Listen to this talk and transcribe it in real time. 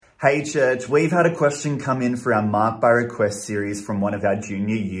Hey church, we've had a question come in for our Mark by Request series from one of our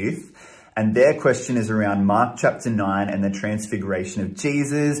junior youth, and their question is around Mark chapter 9 and the transfiguration of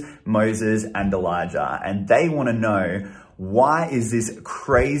Jesus, Moses and Elijah. And they want to know, why is this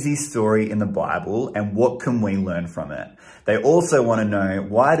crazy story in the Bible and what can we learn from it? They also want to know,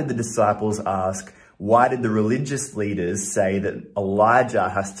 why did the disciples ask, why did the religious leaders say that Elijah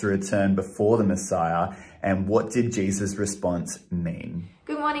has to return before the Messiah, and what did Jesus' response mean?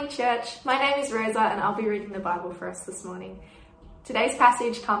 Good morning, church. My name is Rosa and I'll be reading the Bible for us this morning. Today's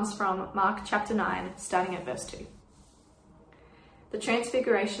passage comes from Mark chapter 9, starting at verse 2. The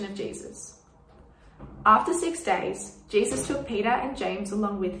Transfiguration of Jesus. After 6 days, Jesus took Peter and James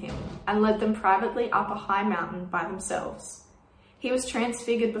along with him and led them privately up a high mountain by themselves. He was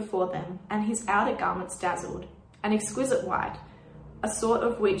transfigured before them, and his outer garments dazzled, an exquisite white, a sort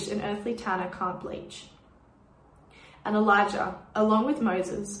of which an earthly tanner can't bleach. And Elijah, along with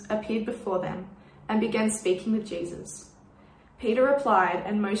Moses, appeared before them and began speaking with Jesus. Peter replied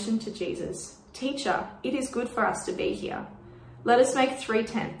and motioned to Jesus, "Teacher, it is good for us to be here. Let us make 3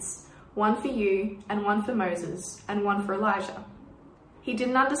 tents, one for you and one for Moses and one for Elijah." He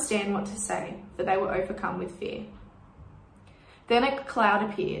didn't understand what to say, for they were overcome with fear. Then a cloud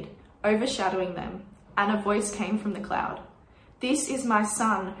appeared, overshadowing them, and a voice came from the cloud. "This is my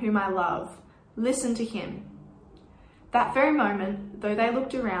son, whom I love. Listen to him." That very moment, though they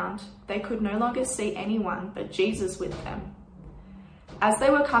looked around, they could no longer see anyone but Jesus with them. As they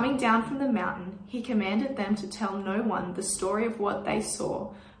were coming down from the mountain, he commanded them to tell no one the story of what they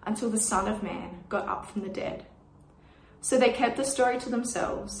saw until the Son of Man got up from the dead. So they kept the story to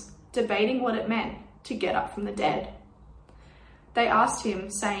themselves, debating what it meant to get up from the dead. They asked him,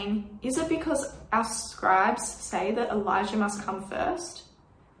 saying, "Is it because our scribes say that Elijah must come first?"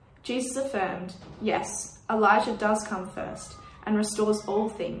 Jesus affirmed, "Yes, Elijah does come first and restores all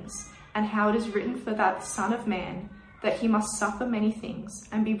things, and how it is written for that Son of Man that he must suffer many things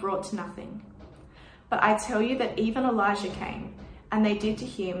and be brought to nothing. But I tell you that even Elijah came, and they did to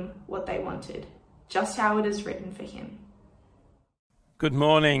him what they wanted, just how it is written for him." Good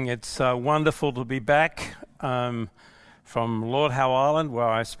morning. It's wonderful to be back from Lord Howe Island, where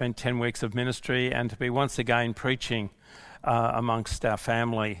I spent 10 weeks of ministry, and to be once again preaching amongst our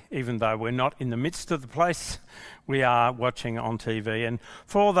family. Even though we're not in the midst of the place, we are watching on TV. And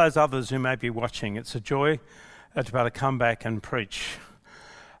for all those others who may be watching, it's a joy to be able to come back and preach.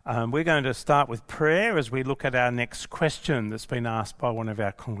 We're going to start with prayer as we look at our next question that's been asked by one of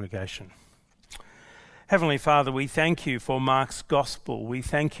our congregation. Heavenly Father, we thank you for Mark's gospel. We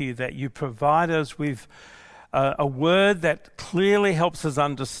thank you that you provide us with a word that clearly helps us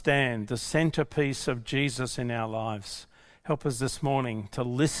understand the centerpiece of Jesus in our lives. Help us this morning to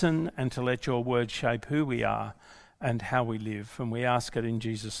listen and to let your word shape who we are and how we live. And we ask it in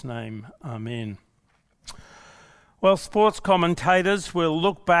Jesus' name. Amen. Well, sports commentators will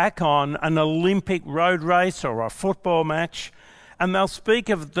look back on an Olympic road race or a football match, and they'll speak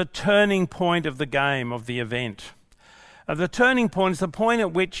of the turning point of the game, of the event. The turning point is the point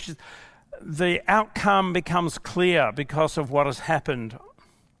at which the outcome becomes clear because of what has happened.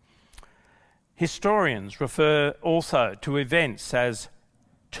 Historians refer also to events as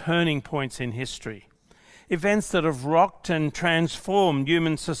turning points in history, events that have rocked and transformed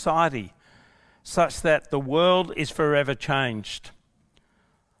human society, such that the world is forever changed.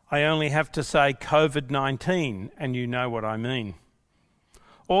 I only have to say COVID-19, and you know what I mean.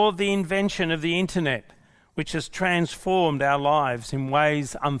 Or the invention of the internet, which has transformed our lives in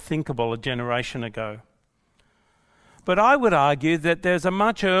ways unthinkable a generation ago. But I would argue that there's a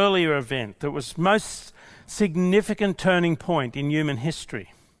much earlier event that was most significant turning point in human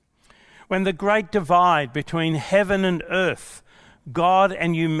history, when the great divide between heaven and earth, God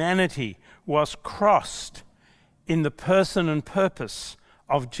and humanity, was crossed in the person and purpose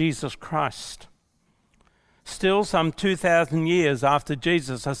of Jesus Christ. Still, some 2,000 years after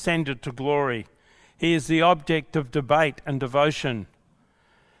Jesus ascended to glory, he is the object of debate and devotion,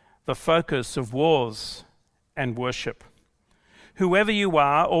 the focus of wars and worship. Whoever you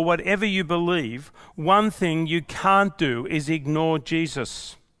are or whatever you believe, one thing you can't do is ignore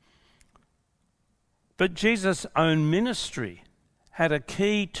Jesus. But Jesus' own ministry had a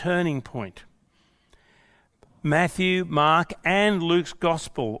key turning point. Matthew, Mark, and Luke's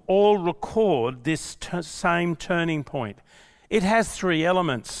gospel all record this same turning point. It has 3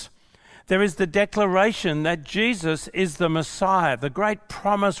 elements. There is the declaration that Jesus is the Messiah, the great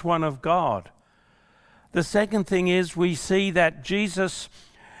promised one of God. The second thing is we see that Jesus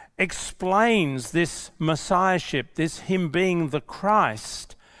explains this messiahship, this him being the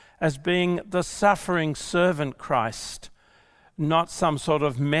Christ, as being the suffering servant Christ, not some sort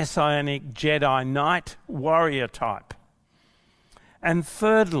of messianic Jedi Knight warrior type. And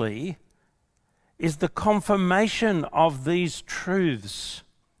thirdly, is the confirmation of these truths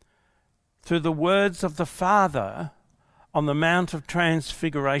through the words of the Father on the Mount of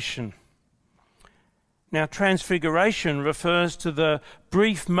Transfiguration. Now, Transfiguration refers to the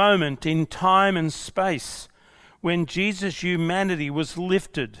brief moment in time and space when Jesus' humanity was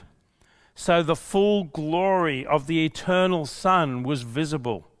lifted, so the full glory of the eternal Son was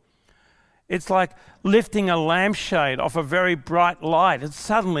visible. It's like lifting a lampshade off a very bright light. It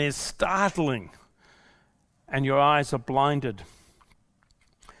suddenly is startling, and your eyes are blinded.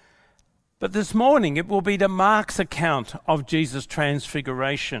 But this morning it will be to Mark's account of Jesus'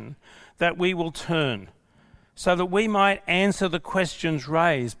 transfiguration that we will turn, so that we might answer the questions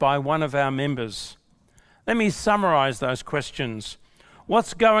raised by one of our members. Let me summarize those questions.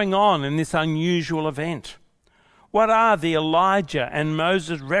 What's going on in this unusual event? What are the Elijah and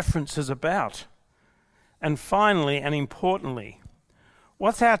Moses references about? And finally, and importantly,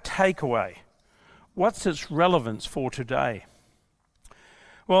 what's our takeaway? What's its relevance for today?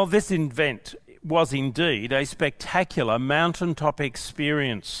 Well, this event was indeed a spectacular mountaintop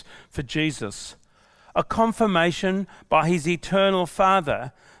experience for Jesus, a confirmation by his eternal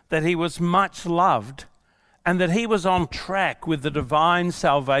Father that he was much loved and that he was on track with the divine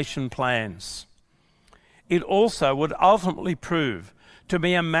salvation plans. It also would ultimately prove to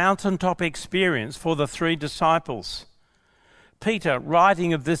be a mountaintop experience for the three disciples. Peter,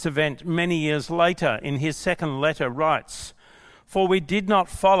 writing of this event many years later in his second letter, writes, "For we did not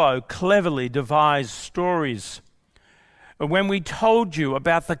follow cleverly devised stories when we told you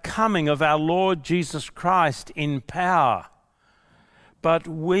about the coming of our Lord Jesus Christ in power, but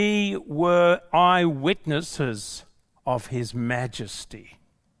we were eyewitnesses of his majesty."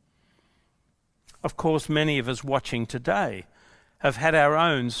 Of course, many of us watching today have had our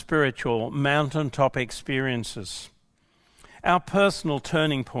own spiritual mountaintop experiences, our personal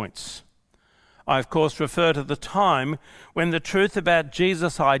turning points. I, of course, refer to the time when the truth about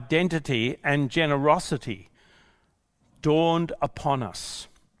Jesus' identity and generosity dawned upon us,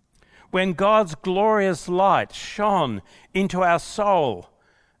 when God's glorious light shone into our soul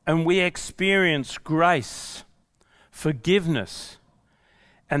and we experienced grace, forgiveness,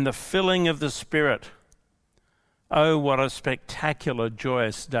 and the filling of the Spirit. Oh, what a spectacular,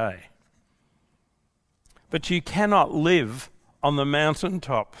 joyous day. But you cannot live on the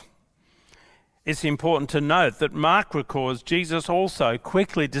mountaintop. It's important to note that Mark records Jesus also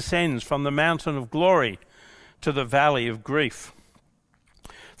quickly descends from the mountain of glory to the valley of grief,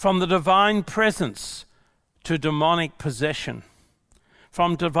 from the divine presence to demonic possession,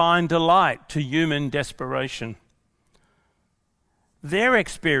 from divine delight to human desperation. Their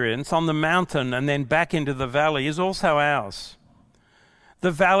experience on the mountain and then back into the valley is also ours.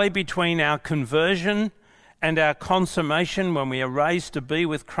 The valley between our conversion and our consummation, when we are raised to be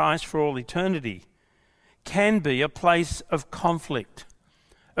with Christ for all eternity, can be a place of conflict,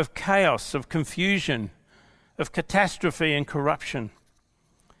 of chaos, of confusion, of catastrophe and corruption.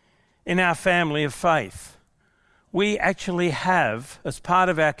 In our family of faith, we actually have, as part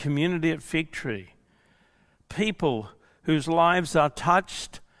of our community at Fig Tree, people whose lives are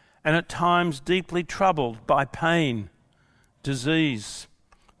touched and at times deeply troubled by pain, disease,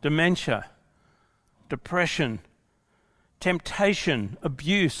 dementia, depression, temptation,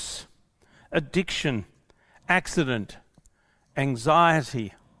 abuse, addiction, accident,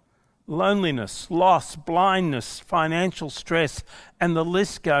 anxiety, loneliness, loss, blindness, financial stress, and the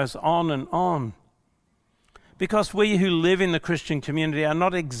list goes on and on. Because we who live in the Christian community are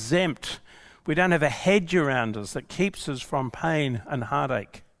not exempt. We don't have a hedge around us that keeps us from pain and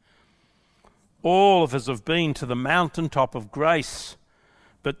heartache. All of us have been to the mountaintop of grace,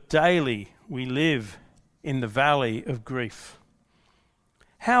 but daily we live in the valley of grief.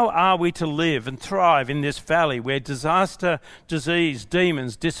 How are we to live and thrive in this valley where disaster, disease,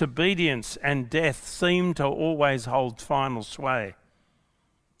 demons, disobedience, and death seem to always hold final sway?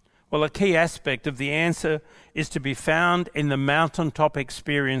 Well, a key aspect of the answer is to be found in the mountaintop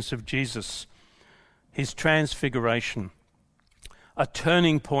experience of Jesus, his transfiguration, a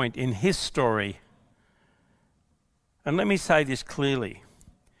turning point in his story. And let me say this clearly.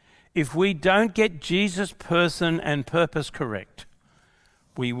 If we don't get Jesus' person and purpose correct,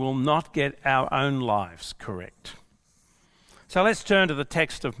 we will not get our own lives correct. So let's turn to the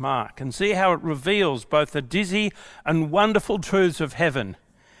text of Mark and see how it reveals both the dizzy and wonderful truths of heaven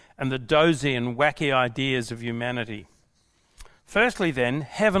and the dozy and wacky ideas of humanity. Firstly then,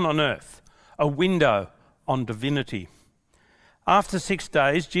 heaven on earth, a window on divinity. After 6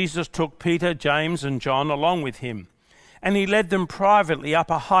 days, Jesus took Peter, James and John along with him, and he led them privately up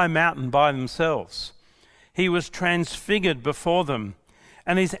a high mountain by themselves. He was transfigured before them,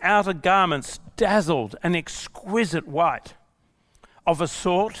 and his outer garments dazzled an exquisite white, of a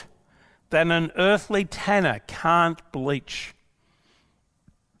sort that an earthly tanner can't bleach.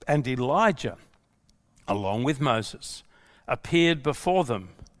 And Elijah, along with Moses, appeared before them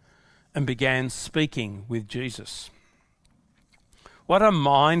and began speaking with Jesus. What a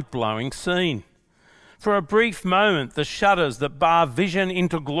mind-blowing scene. For a brief moment, the shutters that bar vision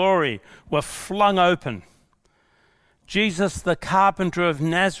into glory were flung open. Jesus, the carpenter of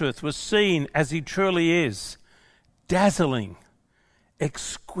Nazareth, was seen as he truly is, dazzling,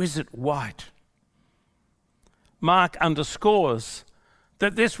 exquisite white. Mark underscores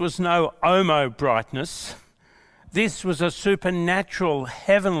that this was no Omo brightness. This was a supernatural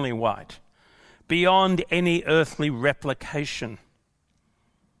heavenly white, beyond any earthly replication.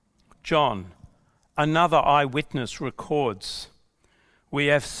 John, another eyewitness, records, "We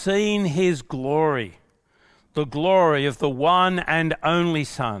have seen his glory, the glory of the one and only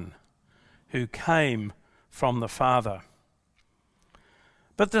Son, who came from the Father."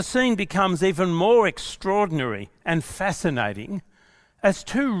 But the scene becomes even more extraordinary and fascinating as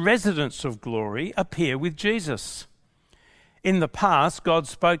two residents of glory appear with Jesus. In the past, God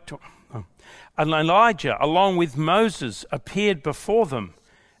spoke to Elijah, along with Moses, appeared before them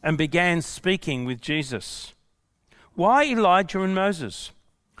and began speaking with Jesus. Why Elijah and Moses?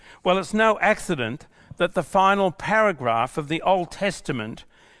 Well, it's no accident that the final paragraph of the Old Testament,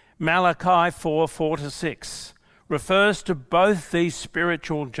 Malachi 4:4-6, refers to both these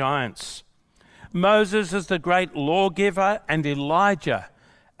spiritual giants. Moses as the great lawgiver and Elijah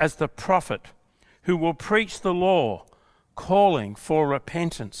as the prophet who will preach the law, calling for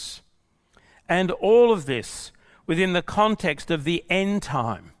repentance. And all of this within the context of the end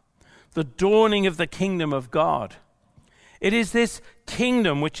time, the dawning of the kingdom of God. It is this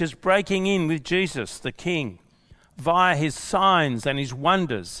kingdom which is breaking in with Jesus, the King, via his signs and his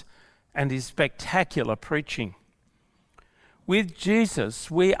wonders and his spectacular preaching. With Jesus,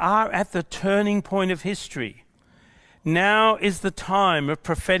 we are at the turning point of history. Now is the time of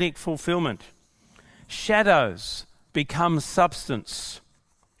prophetic fulfillment. Shadows become substance.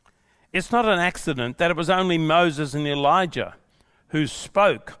 It's not an accident that it was only Moses and Elijah who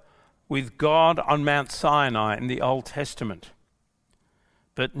spoke with God on Mount Sinai in the Old Testament.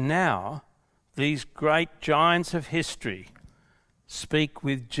 But now, these great giants of history speak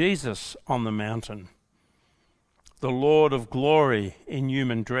with Jesus on the mountain, the Lord of glory in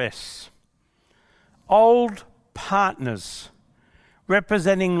human dress. Old partners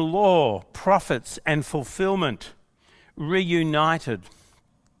representing law, prophets, and fulfillment reunited.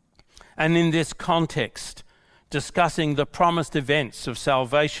 And in this context, discussing the promised events of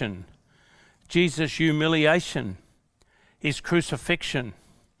salvation, Jesus' humiliation, his crucifixion,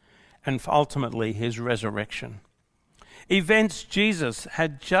 and ultimately his resurrection. Events Jesus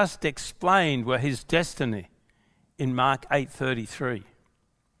had just explained were his destiny in Mark 8:33.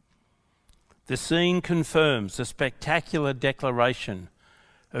 The scene confirms the spectacular declaration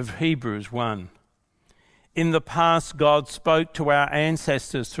of Hebrews 1. In the past, God spoke to our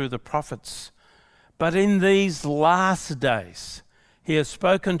ancestors through the prophets, but in these last days, he has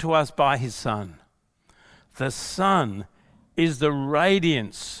spoken to us by his Son. The Son is the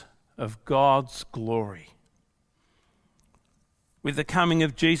radiance of God's glory. With the coming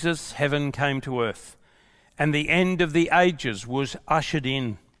of Jesus, heaven came to earth, and the end of the ages was ushered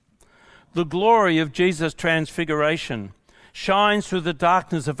in. The glory of Jesus' transfiguration shines through the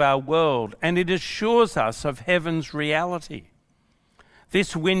darkness of our world, and it assures us of heaven's reality.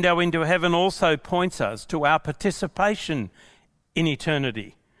 This window into heaven also points us to our participation in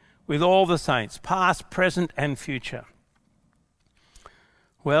eternity with all the saints, past, present, and future.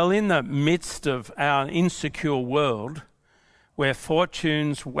 Well, in the midst of our insecure world, where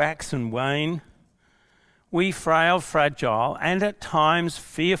fortunes wax and wane, we frail, fragile, and at times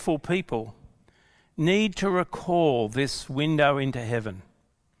fearful people need to recall this window into heaven.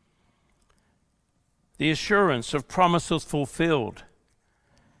 The assurance of promises fulfilled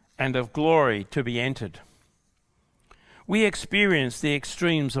and of glory to be entered. We experience the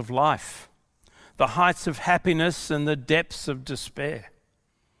extremes of life, the heights of happiness and the depths of despair.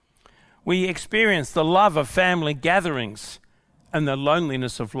 We experience the love of family gatherings and the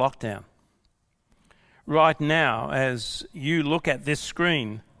loneliness of lockdown. Right now, as you look at this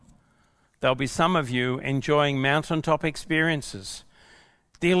screen, there'll be some of you enjoying mountaintop experiences.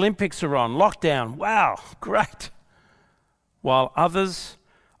 The Olympics are on, lockdown, wow, great. While others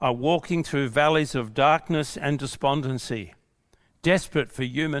are walking through valleys of darkness and despondency, desperate for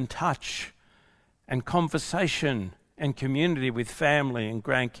human touch and conversation and community with family and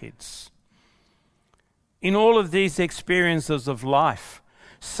grandkids. In all of these experiences of life,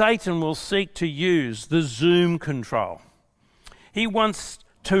 Satan will seek to use the zoom control. He wants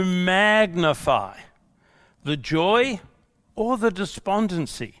to magnify the joy or the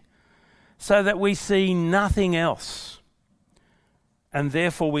despondency so that we see nothing else, and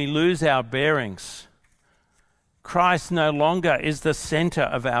therefore we lose our bearings. Christ no longer is the center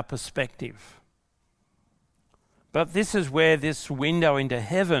of our perspective. But this is where this window into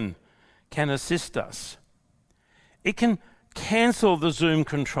heaven can assist us. It can cancel the zoom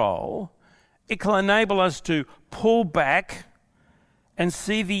control. It can enable us to pull back and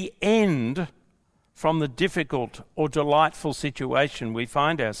see the end from the difficult or delightful situation we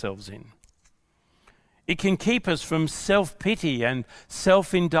find ourselves in. It can keep us from self-pity and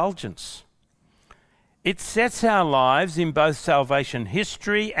self-indulgence. It sets our lives in both salvation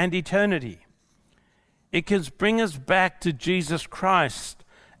history and eternity. It can bring us back to Jesus Christ,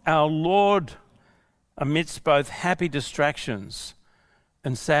 our Lord, amidst both happy distractions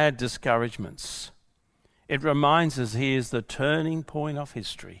and sad discouragements. It reminds us he is the turning point of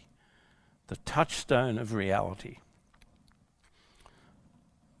history, the touchstone of reality.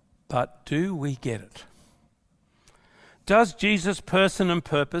 But do we get it? Does Jesus' person and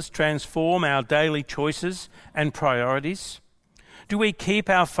purpose transform our daily choices and priorities? Do we keep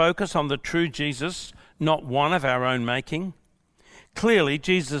our focus on the true Jesus, not one of our own making? Clearly,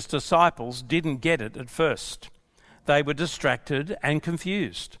 Jesus' disciples didn't get it at first. They were distracted and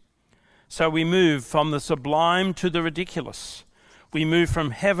confused. So we move from the sublime to the ridiculous. We move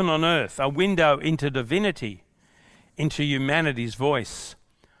from heaven on earth, a window into divinity, into humanity's voice,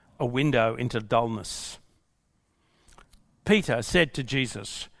 a window into dullness. Peter said to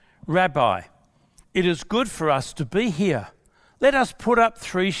Jesus, "Rabbi, it is good for us to be here. Let us put up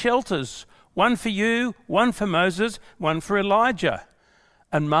 3 shelters, one for you, one for Moses, one for Elijah."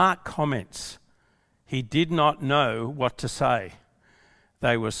 And Mark comments, he did not know what to say.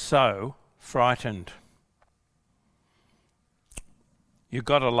 They were so frightened. You've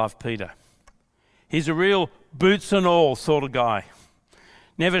got to love Peter. He's a real boots and all sort of guy,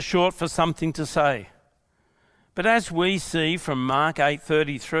 never short for something to say. But as we see from Mark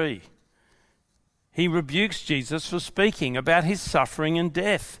 8:33, he rebukes Jesus for speaking about his suffering and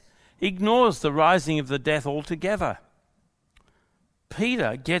death. He ignores the rising of the dead altogether.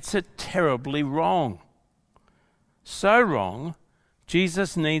 Peter gets it terribly wrong. So wrong,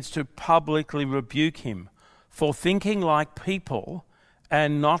 Jesus needs to publicly rebuke him for thinking like people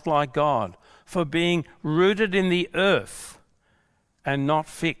and not like God, for being rooted in the earth and not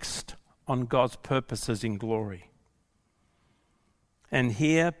fixed on God's purposes in glory. And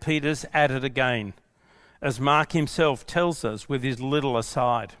here Peter's at it again, as Mark himself tells us with his little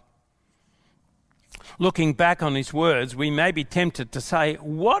aside. Looking back on his words, we may be tempted to say,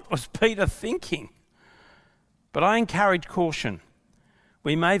 what was Peter thinking? But I encourage caution.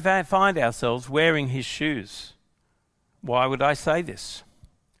 We may find ourselves wearing his shoes. Why would I say this?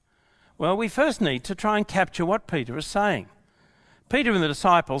 Well, we first need to try and capture what Peter is saying. Peter and the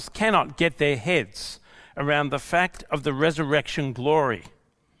disciples cannot get their heads around the fact of the resurrection glory.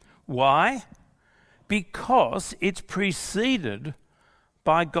 Why? Because it's preceded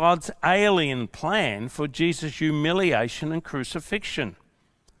by God's alien plan for Jesus' humiliation and crucifixion.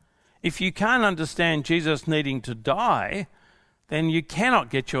 If you can't understand Jesus needing to die, then you cannot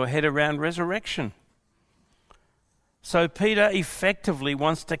get your head around resurrection. So Peter effectively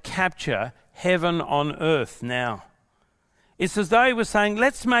wants to capture heaven on earth now. It's as though he was saying,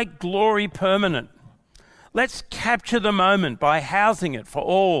 let's make glory permanent. Let's capture the moment by housing it for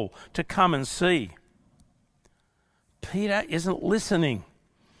all to come and see. Peter isn't listening.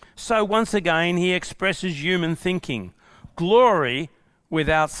 So once again, he expresses human thinking, glory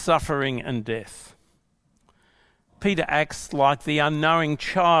without suffering and death. Peter acts like the unknowing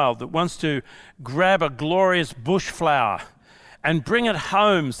child that wants to grab a glorious bush flower and bring it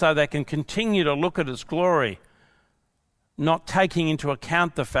home so they can continue to look at its glory, not taking into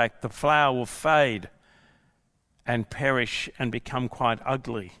account the fact the flower will fade and perish and become quite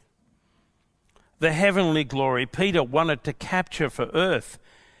ugly. The heavenly glory Peter wanted to capture for earth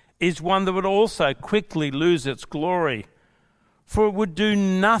is one that would also quickly lose its glory, for it would do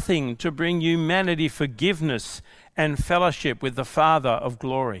nothing to bring humanity forgiveness and fellowship with the Father of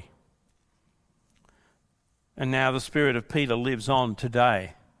glory. And now the spirit of Peter lives on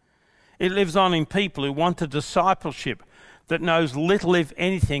today. It lives on in people who want a discipleship that knows little, if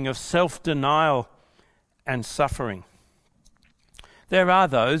anything, of self-denial and suffering. There are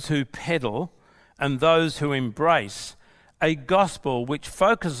those who peddle and those who embrace a gospel which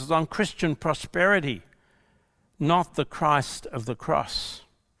focuses on Christian prosperity, not the Christ of the cross.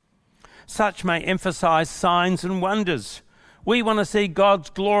 Such may emphasize signs and wonders. We want to see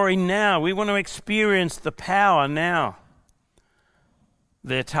God's glory now. We want to experience the power now.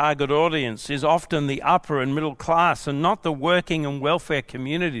 Their target audience is often the upper and middle class and not the working and welfare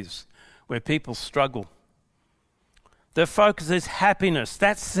communities where people struggle. Their focus is happiness.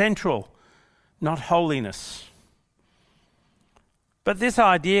 That's central, not holiness. But this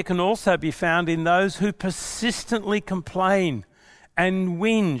idea can also be found in those who persistently complain and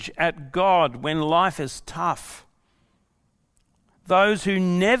whinge at God when life is tough. Those who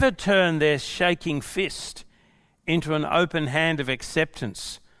never turn their shaking fist into an open hand of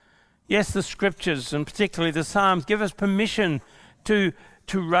acceptance. Yes, the scriptures, and particularly the Psalms, give us permission to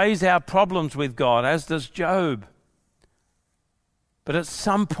raise our problems with God, as does Job. But at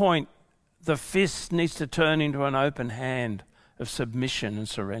some point, the fist needs to turn into an open hand of submission and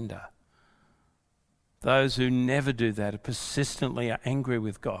surrender. Those who never do that, are persistently angry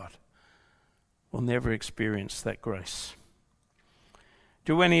with God, will never experience that grace.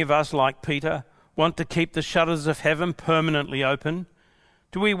 Do any of us, like Peter, want to keep the shutters of heaven permanently open?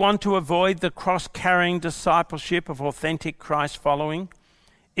 Do we want to avoid the cross-carrying discipleship of authentic Christ following?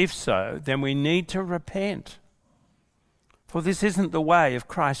 If so, then we need to repent. For this isn't the way of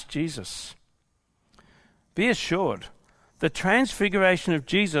Christ Jesus. Be assured, the transfiguration of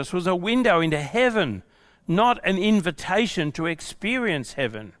Jesus was a window into heaven, not an invitation to experience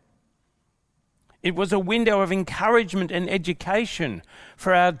heaven. It was a window of encouragement and education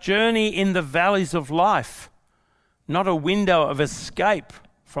for our journey in the valleys of life, not a window of escape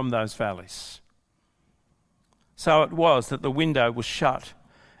from those valleys. So it was that the window was shut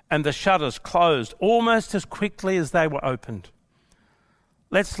and the shutters closed almost as quickly as they were opened.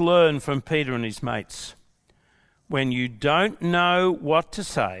 Let's learn from Peter and his mates. When you don't know what to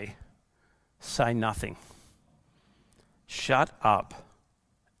say nothing. Shut up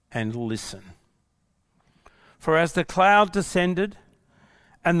and listen. For as the cloud descended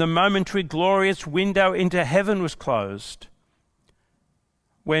and the momentary glorious window into heaven was closed,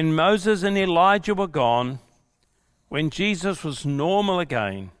 when Moses and Elijah were gone, when Jesus was normal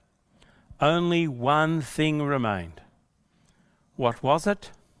again, only one thing remained. What was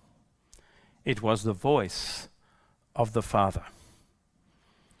it? It was the voice of the Father.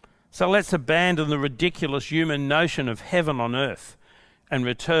 So let's abandon the ridiculous human notion of heaven on earth and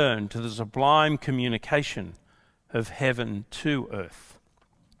return to the sublime communication of heaven to earth.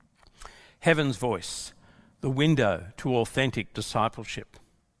 Heaven's voice, the window to authentic discipleship.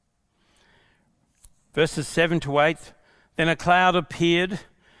 Verses 7-8, then a cloud appeared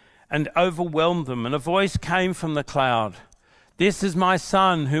and overwhelmed them, and a voice came from the cloud. This is my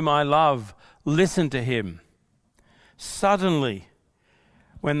son whom I love. Listen to him. Suddenly,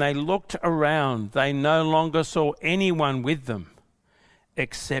 when they looked around, they no longer saw anyone with them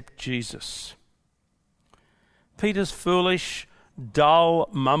except Jesus. Peter's foolish, dull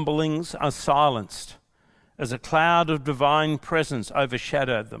mumblings are silenced as a cloud of divine presence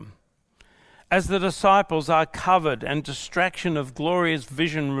overshadowed them. As the disciples are covered and distraction of glorious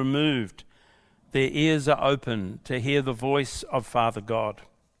vision removed, their ears are open to hear the voice of Father God.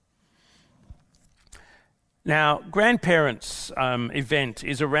 Now, grandparents' event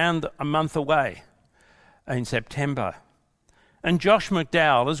is around a month away in September, and Josh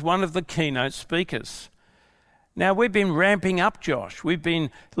McDowell is one of the keynote speakers. Now, we've been ramping up Josh. We've been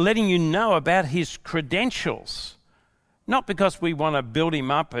letting you know about his credentials, not because we want to build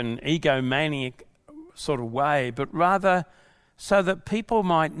him up in an egomaniac sort of way, but rather so that people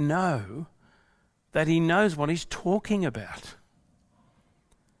might know that he knows what he's talking about.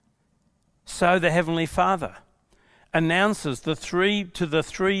 So the Heavenly Father announces to the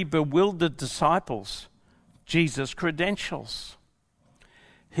three bewildered disciples Jesus' credentials.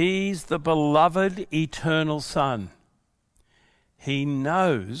 He's the beloved eternal Son. He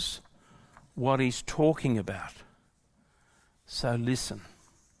knows what he's talking about. So listen.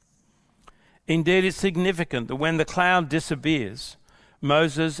 Indeed, it's significant that when the cloud disappears,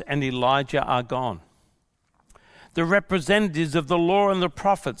 Moses and Elijah are gone. The representatives of the law and the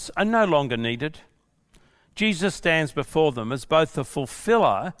prophets are no longer needed. Jesus stands before them as both the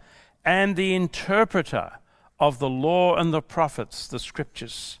fulfiller and the interpreter of the law and the prophets, the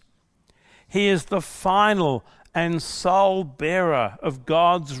scriptures. He is the final and sole bearer of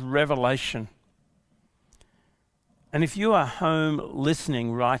God's revelation. And if you are home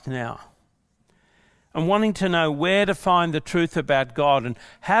listening right now and wanting to know where to find the truth about God and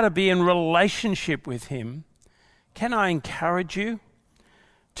how to be in relationship with him, can I encourage you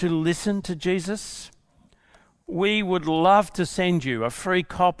to listen to Jesus? We would love to send you a free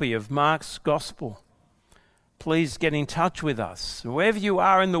copy of Mark's Gospel. please get in touch with us. Wherever you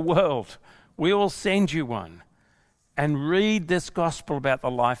are in the world, we will send you one. And read this gospel about the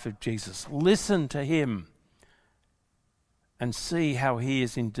life of Jesus. Listen to him and see how he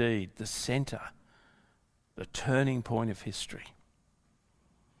is indeed the centre, the turning point of history.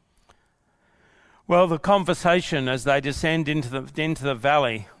 Well, the conversation as they descend into the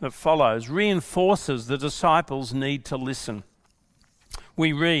valley that follows reinforces the disciples' need to listen.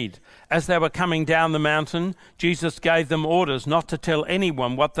 We read, as they were coming down the mountain, Jesus gave them orders not to tell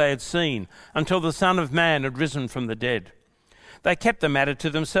anyone what they had seen until the Son of Man had risen from the dead. They kept the matter to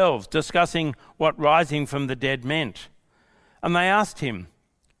themselves, discussing what rising from the dead meant. And they asked him,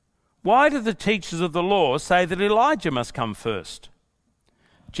 "Why do the teachers of the law say that Elijah must come first?"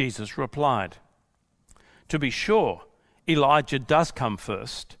 Jesus replied, "To be sure, Elijah does come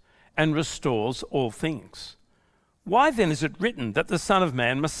first and restores all things. Why then is it written that the Son of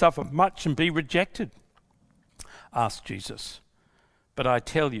Man must suffer much and be rejected?" Asked Jesus. "But I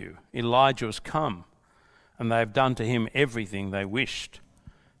tell you, Elijah has come, and they have done to him everything they wished,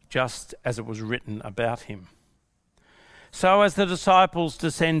 just as it was written about him." So as the disciples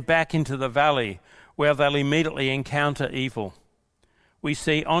descend back into the valley where they'll immediately encounter evil, we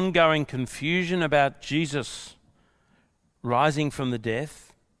see ongoing confusion about Jesus rising from the dead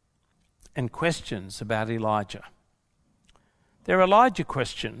and questions about Elijah. Their Elijah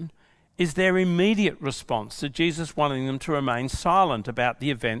question is their immediate response to Jesus wanting them to remain silent about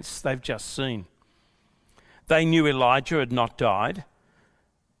the events they've just seen. They knew Elijah had not died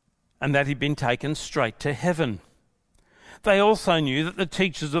and that he'd been taken straight to heaven. They also knew that the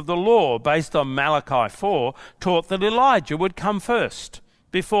teachers of the law, based on Malachi 4, taught that Elijah would come first,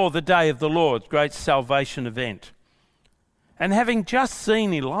 before the day of the Lord's great salvation event. And having just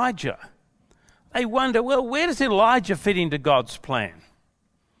seen Elijah, they wonder, well, where does Elijah fit into God's plan?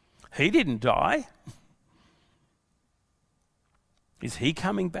 He didn't die. Is he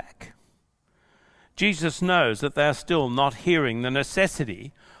coming back? Jesus knows that they are still not hearing the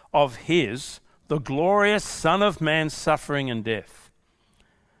necessity of the glorious Son of Man's suffering and death.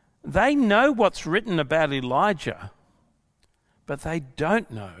 They know what's written about Elijah, but they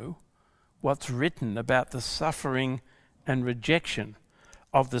don't know what's written about the suffering and rejection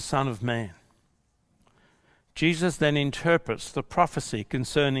of the Son of Man. Jesus then interprets the prophecy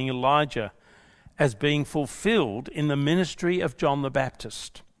concerning Elijah as being fulfilled in the ministry of John the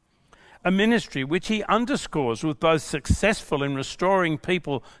Baptist, a ministry which he underscores was both successful in restoring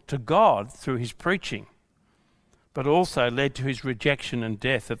people to God through his preaching, but also led to his rejection and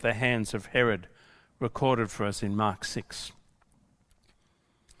death at the hands of Herod, recorded for us in Mark 6.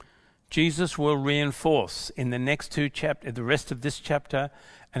 Jesus will reinforce in the next two chapters, the rest of this chapter,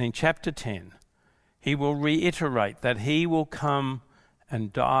 and in chapter 10, he will reiterate that he will come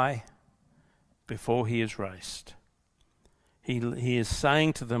and die before he is raised. He is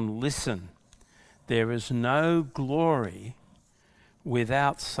saying to them, listen, there is no glory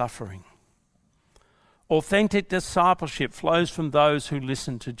without suffering. Authentic discipleship flows from those who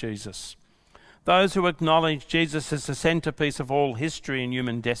listen to Jesus, those who acknowledge Jesus as the centerpiece of all history and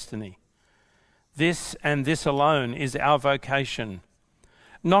human destiny. This and this alone is our vocation,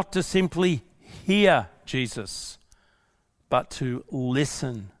 not to simply hear Jesus, but to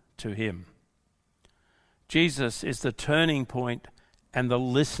listen to him. Jesus is the turning point and the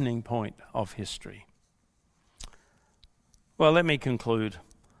listening point of history. Well, let me conclude.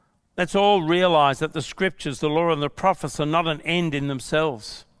 Let's all realize that the scriptures, the law and the prophets are not an end in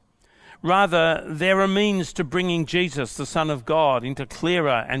themselves. Rather, they're a means to bringing Jesus, the Son of God, into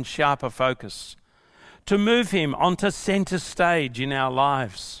clearer and sharper focus, to move him onto center stage in our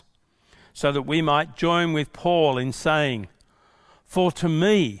lives, so that we might join with Paul in saying, "For to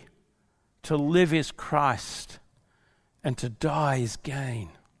me, to live is Christ, and to die is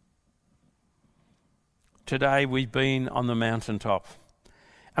gain." Today we've been on the mountaintop,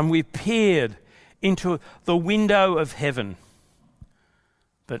 and we've peered into the window of heaven.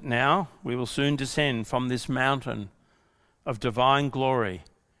 But now we will soon descend from this mountain of divine glory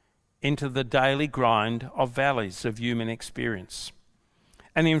into the daily grind of valleys of human experience,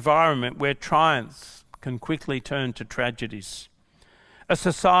 an environment where triumphs can quickly turn to tragedies, a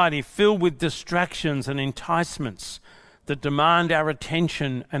society filled with distractions and enticements that demand our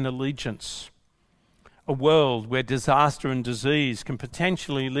attention and allegiance, a world where disaster and disease can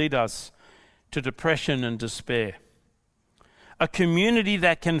potentially lead us to depression and despair, a community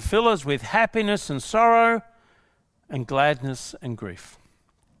that can fill us with happiness and sorrow and gladness and grief.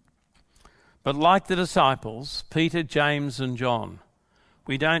 But like the disciples, Peter, James and John,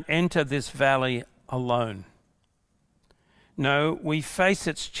 we don't enter this valley alone. No, we face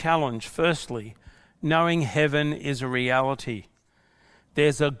its challenge, firstly, knowing heaven is a reality.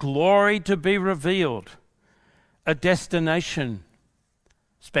 There's a glory to be revealed, a destination,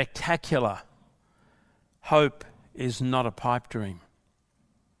 spectacular. Hope is not a pipe dream.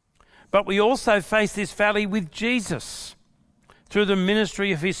 But we also face this valley with Jesus through the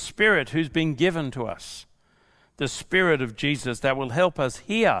ministry of his Spirit who's been given to us. The Spirit of Jesus that will help us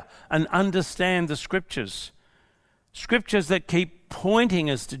hear and understand the Scriptures. Scriptures that keep pointing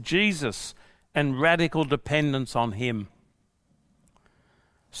us to Jesus and radical dependence on him.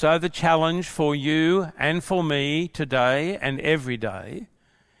 So the challenge for you and for me today and every day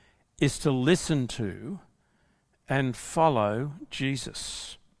is to listen to and follow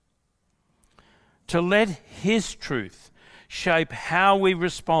Jesus. To let his truth shape how we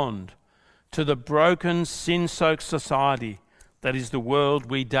respond to the broken, sin-soaked society that is the world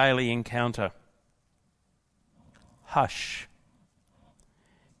we daily encounter. Hush.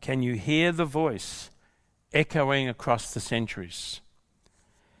 Can you hear the voice echoing across the centuries?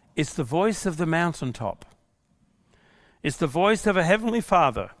 It's the voice of the mountaintop. It's the voice of a Heavenly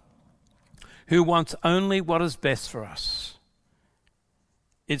Father who wants only what is best for us.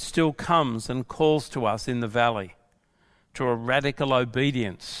 It still comes and calls to us in the valley to a radical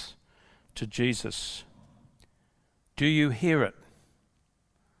obedience to Jesus. Do you hear it?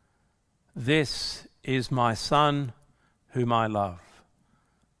 This is my Son whom I love.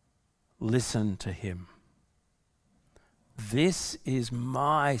 Listen to him. This is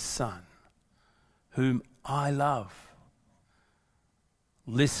my Son whom I love.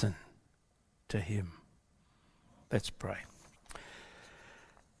 Listen to him. Let's pray.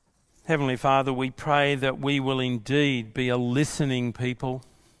 Heavenly Father, we pray that we will indeed be a listening people.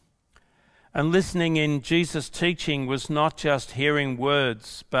 And listening in Jesus' teaching was not just hearing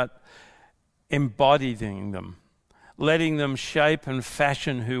words, but embodying them, letting them shape and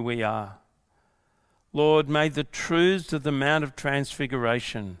fashion who we are. Lord, may the truths of the Mount of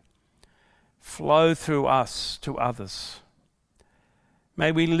Transfiguration flow through us to others.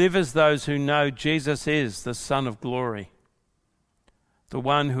 May we live as those who know Jesus is the Son of Glory, the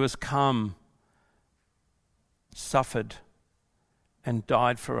one who has come, suffered, and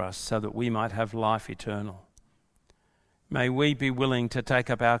died for us so that we might have life eternal. May we be willing to take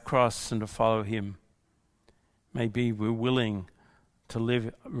up our cross and to follow him. May we be willing to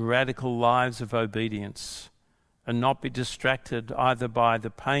live radical lives of obedience and not be distracted either by the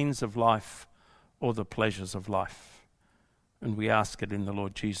pains of life or the pleasures of life. And we ask it in the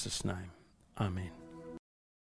Lord Jesus' name. Amen.